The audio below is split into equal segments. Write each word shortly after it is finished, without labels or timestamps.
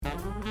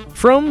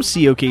From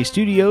COK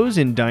Studios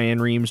in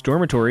Diane Ream's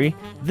dormitory,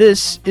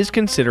 this is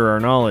Consider Our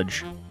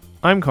Knowledge.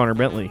 I'm Connor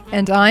Bentley.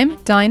 And I'm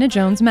Dinah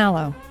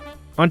Jones-Mallow.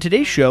 On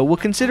today's show, we'll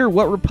consider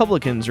what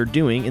Republicans are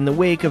doing in the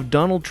wake of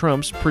Donald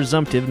Trump's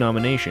presumptive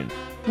nomination.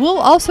 We'll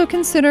also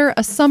consider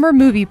a summer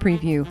movie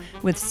preview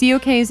with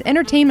COK's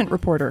entertainment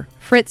reporter,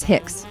 Fritz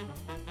Hicks.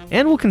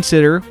 And we'll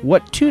consider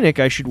what tunic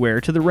I should wear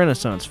to the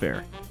Renaissance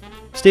Fair.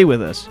 Stay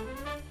with us.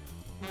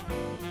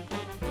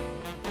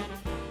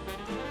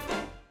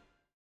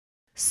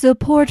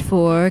 Support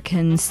for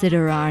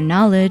Consider Our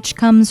Knowledge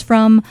comes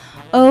from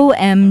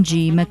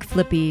OMG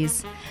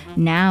McFlippies,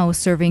 now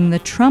serving the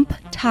Trump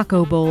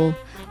Taco Bowl,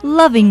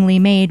 lovingly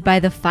made by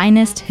the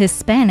finest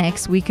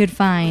Hispanics we could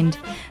find.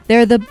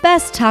 They're the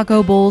best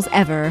taco bowls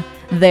ever.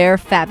 They're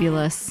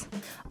fabulous.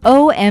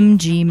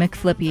 OMG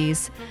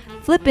McFlippies.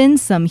 Flip in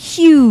some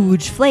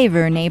huge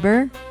flavor,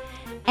 neighbor.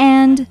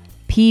 And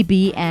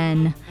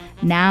PBN,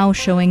 now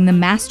showing the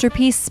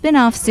Masterpiece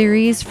spin-off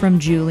series from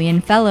Julian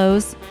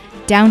Fellows,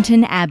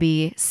 Downton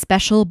Abbey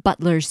Special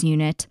Butlers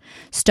Unit,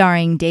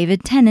 starring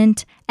David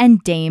Tennant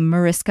and Dame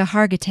Mariska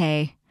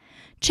Hargitay.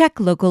 Check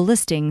local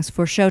listings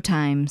for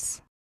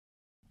showtimes.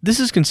 This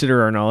is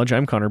Consider Our Knowledge.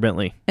 I'm Connor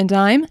Bentley. And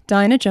I'm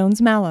Dinah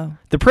Jones-Mallow.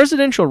 The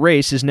presidential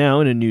race is now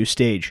in a new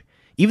stage.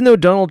 Even though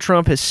Donald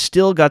Trump has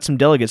still got some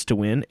delegates to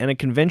win and a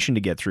convention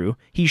to get through,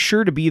 he's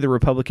sure to be the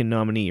Republican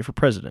nominee for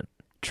president.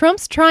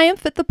 Trump's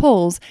triumph at the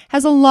polls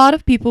has a lot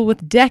of people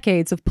with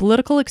decades of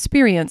political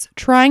experience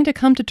trying to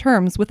come to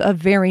terms with a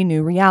very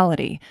new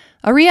reality.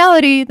 A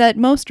reality that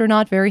most are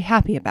not very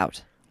happy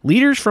about.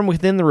 Leaders from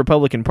within the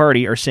Republican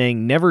Party are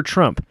saying never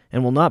Trump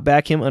and will not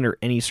back him under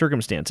any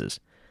circumstances.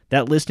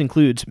 That list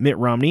includes Mitt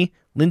Romney,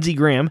 Lindsey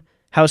Graham,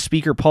 House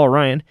Speaker Paul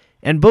Ryan,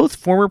 and both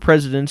former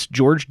presidents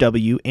George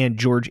W. and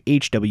George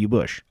H.W.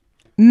 Bush.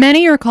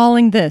 Many are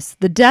calling this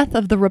the death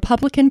of the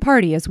Republican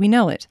Party as we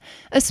know it,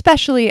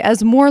 especially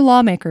as more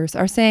lawmakers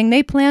are saying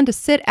they plan to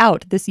sit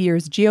out this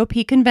year's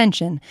GOP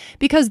convention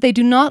because they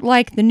do not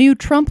like the new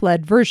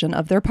Trump-led version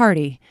of their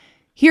party.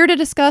 Here to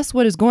discuss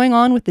what is going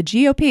on with the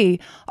GOP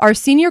are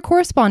senior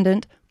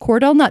correspondent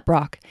Cordell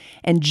Nutbrock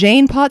and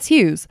Jane Potts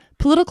Hughes,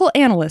 political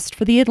analyst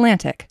for The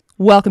Atlantic.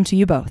 Welcome to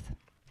you both.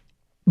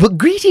 Well,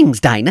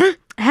 greetings, Dinah.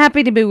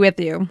 Happy to be with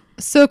you.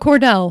 So,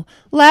 Cordell,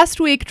 last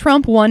week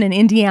Trump won in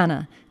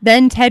Indiana.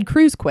 Then Ted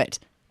Cruz quit.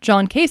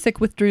 John Kasich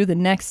withdrew the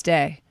next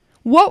day.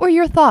 What were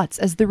your thoughts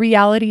as the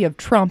reality of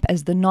Trump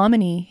as the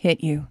nominee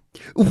hit you?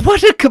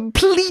 What a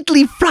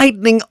completely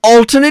frightening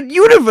alternate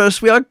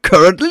universe we are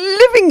currently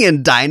living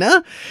in,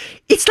 Dinah.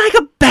 It's like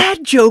a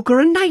bad joke or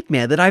a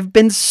nightmare that I've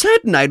been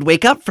certain I'd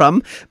wake up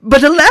from,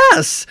 but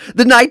alas,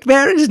 the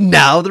nightmare is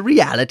now the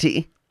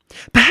reality.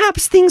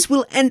 Perhaps things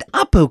will end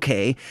up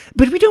okay,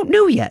 but we don't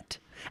know yet.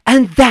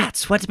 And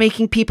that's what's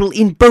making people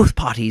in both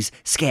parties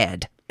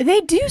scared.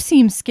 They do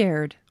seem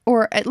scared,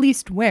 or at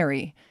least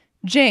wary.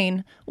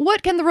 Jane,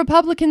 what can the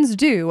Republicans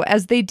do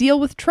as they deal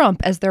with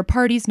Trump as their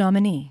party's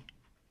nominee?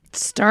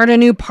 Start a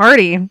new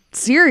party.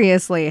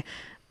 Seriously.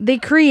 They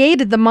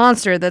created the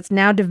monster that's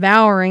now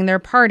devouring their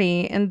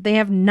party, and they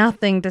have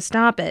nothing to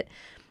stop it.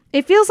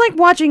 It feels like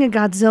watching a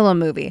Godzilla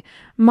movie.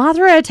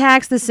 Mothra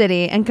attacks the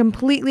city and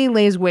completely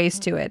lays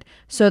waste to it,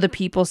 so the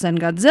people send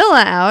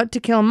Godzilla out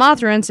to kill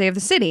Mothra and save the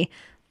city.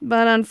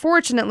 But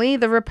unfortunately,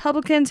 the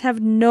Republicans have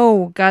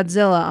no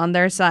Godzilla on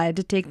their side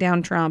to take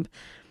down Trump.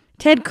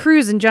 Ted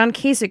Cruz and John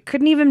Kasich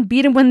couldn't even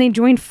beat him when they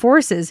joined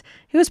forces.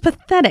 It was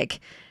pathetic.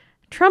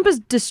 Trump has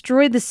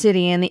destroyed the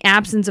city in the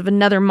absence of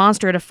another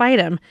monster to fight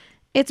him.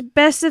 It's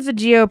best if the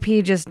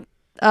GOP just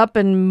up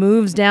and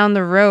moves down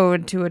the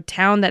road to a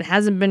town that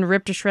hasn't been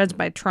ripped to shreds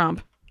by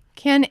Trump.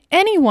 Can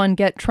anyone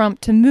get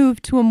Trump to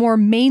move to a more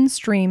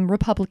mainstream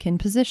Republican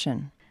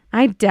position?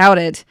 I doubt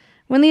it.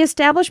 When the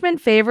establishment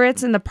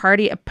favorites in the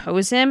party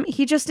oppose him,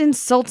 he just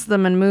insults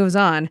them and moves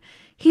on.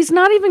 He's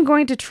not even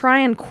going to try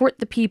and court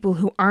the people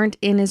who aren't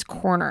in his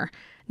corner.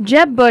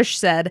 Jeb Bush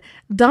said,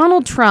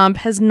 Donald Trump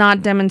has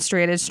not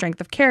demonstrated strength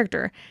of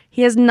character.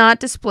 He has not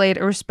displayed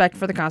a respect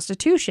for the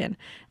Constitution.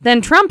 Then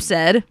Trump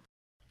said,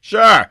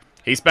 Sure,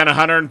 he spent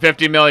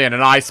 $150 million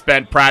and I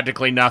spent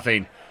practically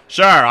nothing.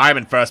 Sure, I'm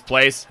in first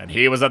place and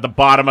he was at the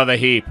bottom of the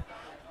heap.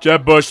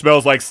 Jeb Bush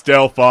smells like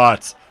stale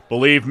farts.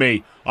 Believe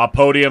me, our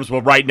podiums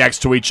were right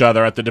next to each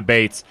other at the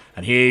debates,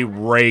 and he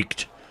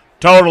raked.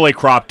 Totally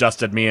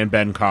crop-dusted me and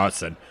Ben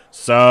Carson.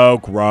 So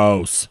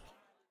gross.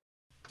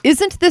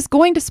 Isn't this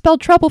going to spell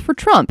trouble for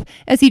Trump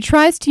as he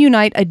tries to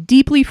unite a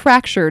deeply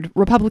fractured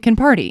Republican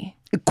Party?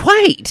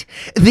 Quite.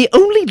 The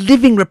only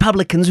living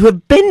Republicans who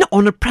have been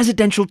on a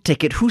presidential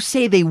ticket who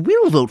say they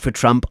will vote for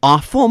Trump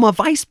are former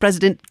Vice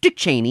President Dick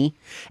Cheney,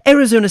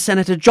 Arizona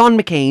Senator John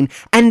McCain,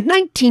 and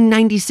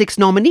 1996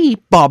 nominee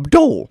Bob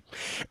Dole.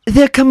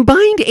 Their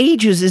combined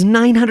ages is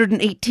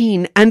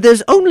 918, and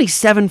there's only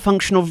 7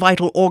 functional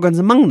vital organs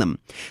among them,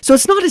 so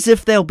it's not as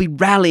if they'll be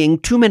rallying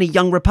too many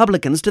young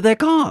Republicans to their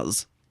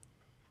cause.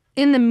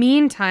 In the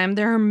meantime,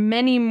 there are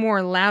many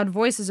more loud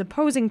voices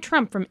opposing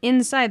Trump from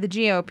inside the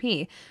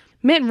GOP.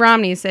 Mitt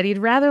Romney said he'd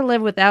rather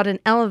live without an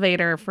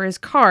elevator for his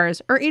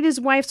cars or eat his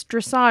wife's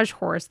dressage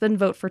horse than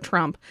vote for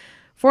Trump.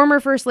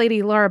 Former First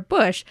Lady Laura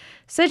Bush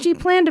said she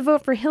planned to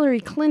vote for Hillary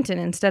Clinton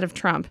instead of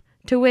Trump,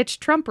 to which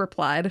Trump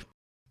replied,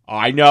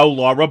 I know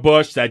Laura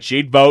Bush said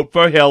she'd vote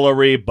for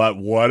Hillary, but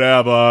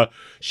whatever.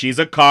 She's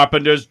a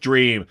carpenter's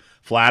dream,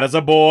 flat as a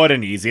board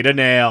and easy to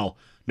nail.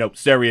 No,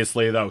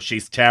 seriously though,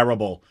 she's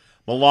terrible.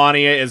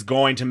 Melania is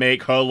going to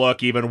make her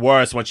look even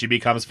worse when she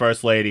becomes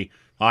First Lady.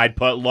 I'd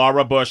put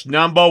Laura Bush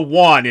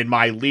 #1 in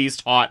my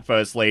least hot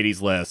First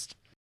Ladies list.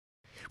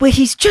 Well,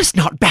 he's just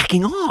not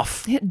backing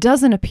off. It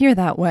doesn't appear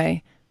that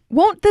way.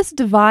 Won't this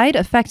divide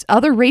affect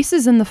other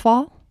races in the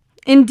fall?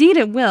 Indeed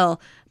it will.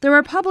 The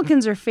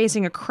Republicans are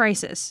facing a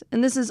crisis,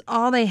 and this is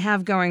all they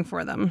have going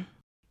for them.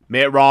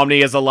 Mitt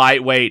Romney is a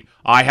lightweight.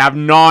 I have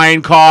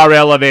 9 car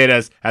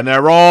elevators, and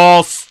they're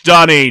all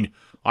stunning.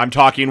 I'm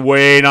talking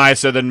way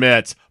nicer than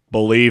Mitt's.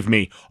 Believe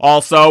me.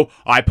 Also,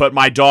 I put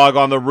my dog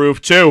on the roof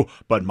too,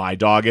 but my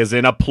dog is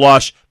in a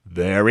plush,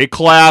 very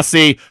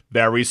classy,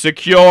 very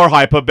secure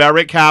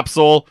hyperbaric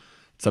capsule.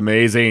 It's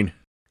amazing.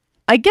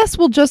 I guess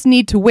we'll just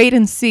need to wait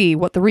and see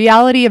what the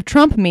reality of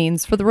Trump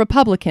means for the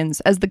Republicans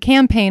as the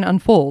campaign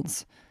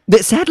unfolds.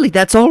 But sadly,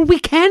 that's all we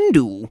can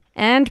do.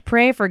 And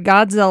pray for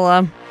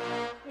Godzilla.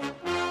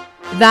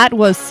 That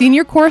was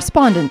senior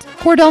correspondent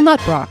Cordell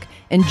Nutbrock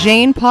and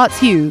Jane Potts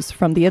Hughes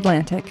from The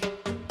Atlantic.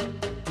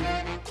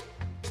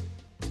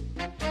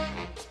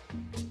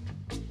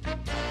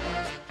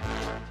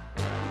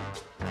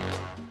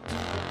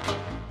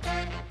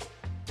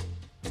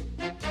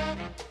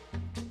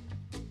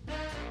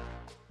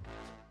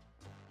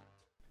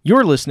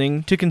 You're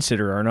listening to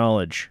Consider Our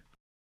Knowledge.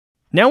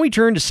 Now we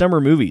turn to summer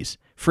movies.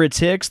 Fritz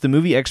Hicks, the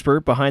movie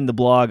expert behind the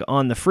blog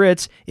On the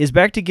Fritz, is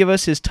back to give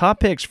us his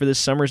top picks for this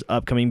summer's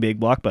upcoming big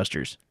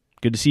blockbusters.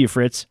 Good to see you,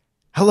 Fritz.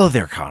 Hello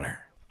there, Connor.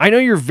 I know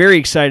you're very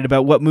excited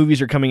about what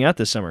movies are coming out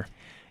this summer.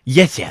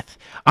 Yes.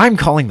 I'm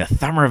calling the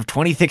summer of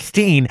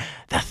 2016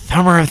 the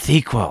summer of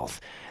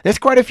sequels. There's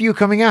quite a few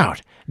coming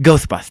out.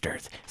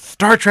 Ghostbusters,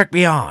 Star Trek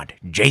Beyond,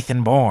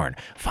 Jason Bourne,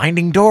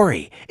 Finding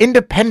Dory,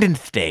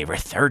 Independence Day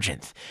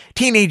Resurgence,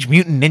 Teenage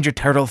Mutant Ninja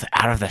Turtles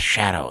Out of the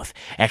Shadows,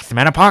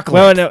 X-Men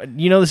Apocalypse. Well, no,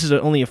 you know this is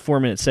only a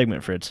 4-minute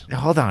segment, Fritz.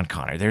 Hold on,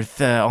 Connor. There's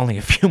only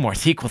a few more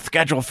sequels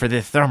scheduled for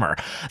this summer.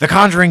 The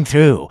Conjuring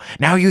 2,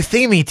 Now You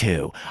See Me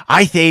 2,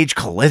 Ice Age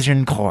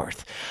Collision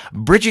Course,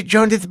 Bridget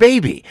Jones's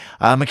Baby,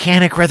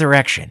 Mechanic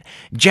Resurrection,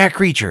 Jack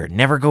Reacher,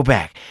 Never Go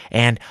Back,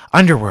 and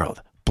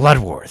Underworld, Blood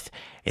Wars.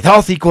 It's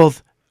all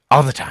sequels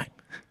all the time.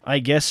 I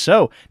guess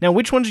so. Now,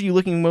 which ones are you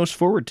looking most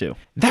forward to?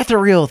 That's a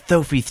real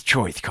Sophie's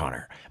choice,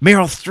 Connor.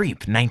 Meryl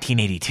Streep,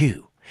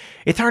 1982.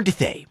 It's hard to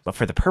say, but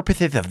for the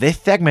purposes of this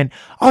segment,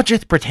 I'll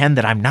just pretend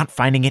that I'm not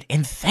finding it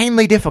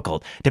insanely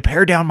difficult to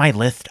pare down my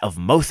list of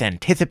most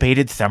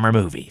anticipated summer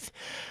movies.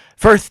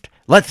 First,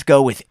 let's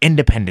go with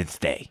Independence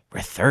Day,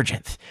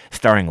 Resurgence,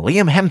 starring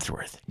Liam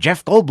Hemsworth,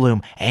 Jeff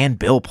Goldblum, and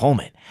Bill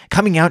Pullman,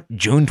 coming out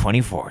June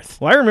 24th.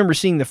 Well, I remember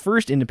seeing the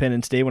first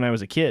Independence Day when I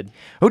was a kid.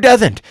 Who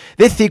doesn't?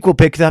 This sequel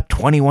picks up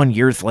 21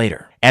 years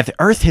later, as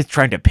Earth has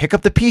tried to pick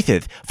up the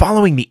pieces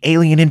following the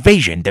alien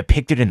invasion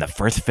depicted in the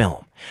first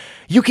film.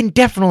 You can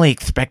definitely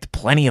expect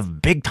plenty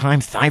of big-time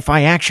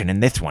sci-fi action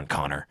in this one,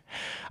 Connor.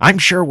 I'm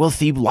sure we'll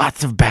see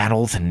lots of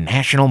battles and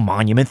national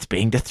monuments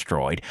being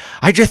destroyed.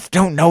 I just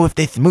don't know if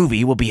this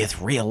movie will be as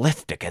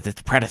realistic as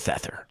its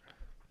predecessor.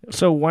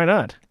 So why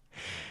not?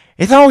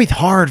 It's always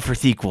hard for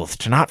sequels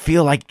to not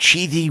feel like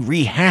cheesy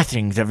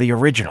rehashings of the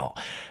original.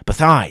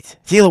 Besides,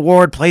 Celia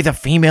Ward plays a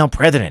female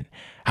president.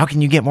 How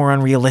can you get more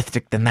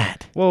unrealistic than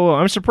that? Whoa,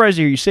 I'm surprised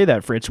to hear you say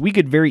that, Fritz. We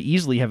could very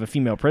easily have a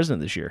female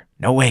president this year.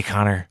 No way,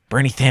 Connor.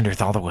 Bernie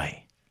Sanders all the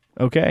way.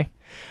 Okay.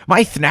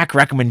 My snack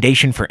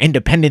recommendation for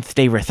Independence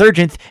Day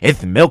Resurgence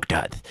is Milk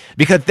Duds,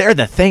 because they're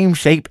the same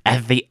shape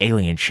as the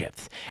alien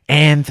ships,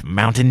 and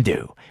Mountain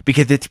Dew,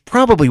 because it's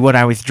probably what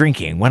I was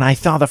drinking when I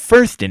saw the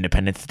first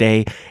Independence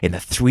Day in the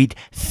sweet,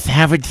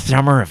 savage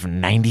summer of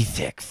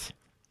 '96.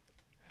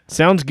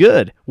 Sounds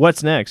good.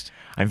 What's next?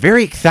 I'm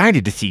very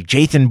excited to see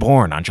Jason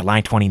Bourne on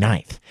July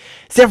 29th.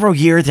 Several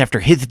years after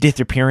his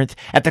disappearance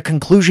at the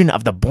conclusion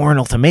of the Bourne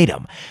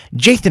Ultimatum,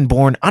 Jason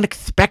Bourne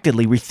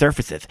unexpectedly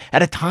resurfaces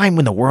at a time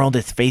when the world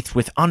is faced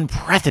with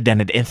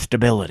unprecedented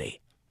instability.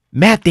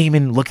 Matt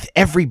Damon looks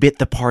every bit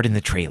the part in the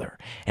trailer,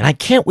 and I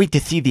can't wait to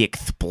see the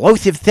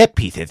explosive set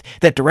pieces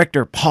that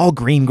director Paul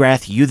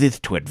Greengrass uses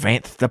to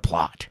advance the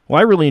plot.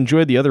 Well, I really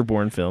enjoyed the other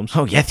Bourne films.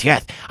 Oh, yes.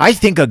 I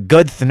think a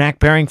good snack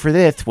pairing for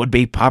this would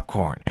be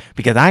popcorn,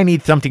 because I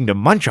need something to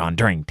munch on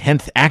during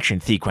tense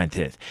action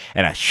sequences,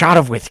 and a shot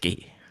of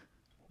whiskey.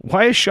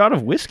 Why a shot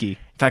of whiskey?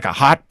 It's like a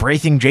hot,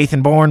 bracing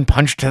Jason Bourne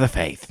punch to the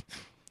face.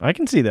 I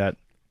can see that.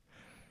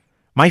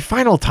 My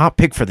final top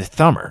pick for the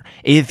summer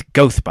is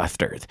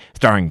Ghostbusters,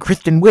 starring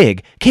Kristen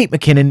Wiig, Kate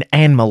McKinnon,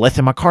 and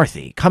Melissa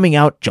McCarthy, coming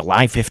out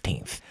July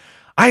 15th.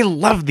 I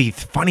love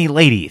these funny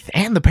ladies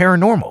and the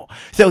paranormal,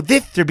 so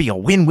this should be a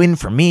win-win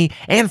for me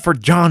and for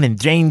John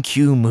and Jane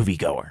Q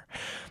moviegoer.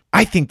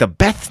 I think the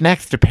best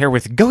snacks to pair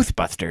with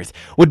Ghostbusters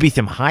would be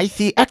some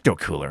Hi-C Ecto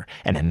Cooler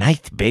and a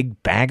nice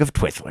big bag of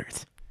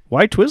Twizzlers.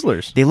 Why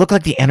Twizzlers? They look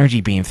like the energy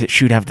beams that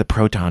shoot out of the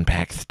proton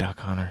packs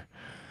stuck on her.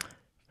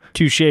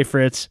 Touché,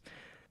 Fritz.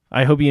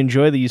 I hope you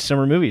enjoy these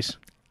summer movies.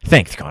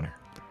 Thanks, Connor.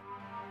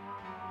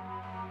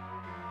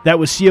 That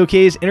was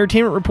COK's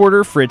entertainment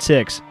reporter, Fritz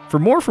Hicks. For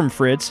more from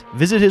Fritz,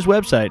 visit his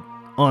website,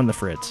 On the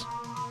Fritz.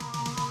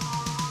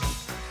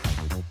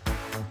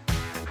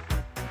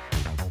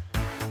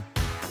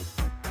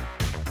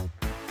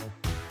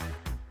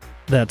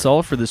 That's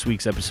all for this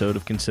week's episode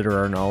of Consider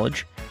Our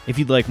Knowledge. If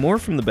you'd like more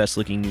from the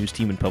best-looking news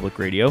team in public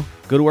radio,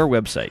 go to our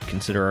website,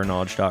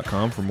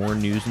 considerourknowledge.com, for more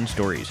news and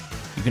stories.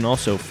 You can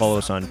also follow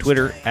us on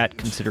Twitter at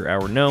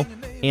ConsiderOurKnow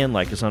and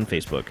like us on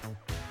Facebook.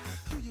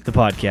 The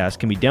podcast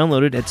can be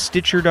downloaded at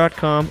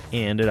Stitcher.com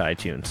and at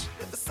iTunes.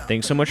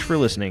 Thanks so much for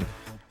listening.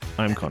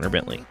 I'm Connor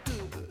Bentley.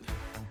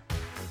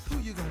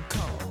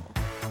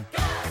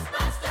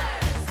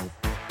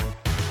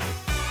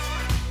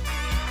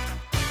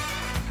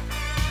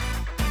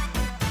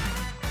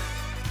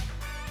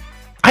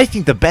 I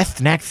think the best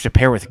snacks to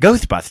pair with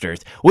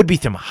Ghostbusters would be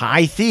some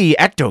high-C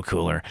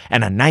Ecto-Cooler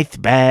and a nice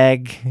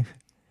bag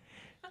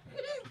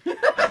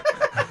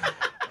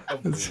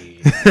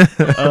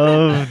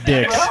of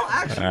dicks.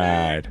 All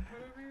right.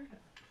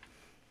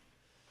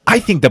 I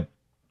think the...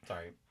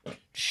 Sorry.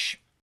 Shh.